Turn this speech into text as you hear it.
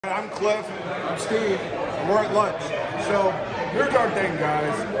I'm Cliff. I'm Steve. And we're at lunch. So here's our thing,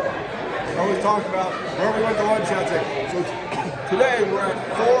 guys. I always talk about where we went to lunch at. So today we're at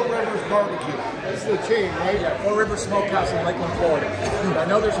 4 Rivers Barbecue. This is the chain, right? Yeah, 4 Rivers Smokehouse in Lakeland, Florida. I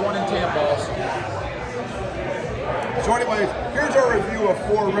know there's one in Tampa also. So anyways, here's our review of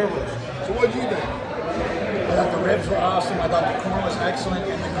 4 Rivers. So what did you think? I thought the ribs were awesome. I thought the corn was excellent,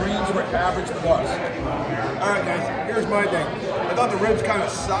 and the greens were average plus. All right, guys. Here's my thing. I thought the ribs kind of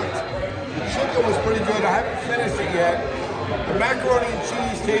sucked. The chicken was pretty good. I haven't finished it yet. The macaroni and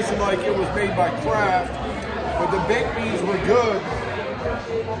cheese tasted like it was made by Kraft, but the baked beans were good.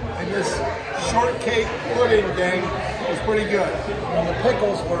 And this shortcake pudding thing was pretty good. And the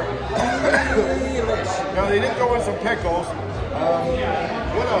pickles were delish. Now, they did throw in some pickles.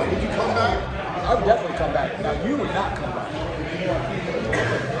 What else? Would you come back? I would definitely come back. Now, you would not come back.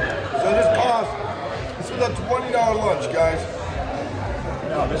 So this was a $20 lunch, guys.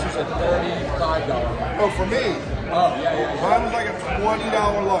 No, this was a $35. Oh, for me? Oh, yeah. Mine was like a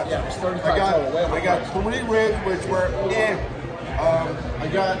 $20 lunch. Yeah, it was $35 total. I got 3 ribs, which were I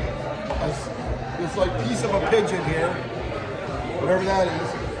got this like piece of a pigeon here, whatever that is.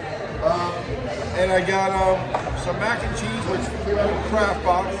 And I got some mac and cheese, which came out of a Kraft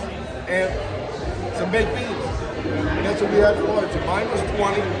box, and some baked beans. And that's what we had for lunch. And mine was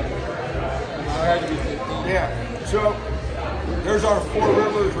 20. I had to be 15. Yeah. So there's our 4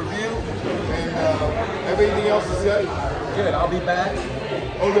 Rivers review. And everything else is said. Good, I'll be back.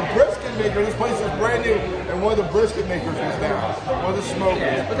 Oh, the brisket maker. This place is brand new, and one of the brisket makers is down. One of the smokers.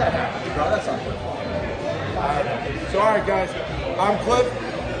 Yeah, but that happens, bro. That's not good. So, all right, guys. I'm Cliff.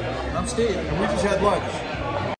 I'm Steve. And we just had lunch.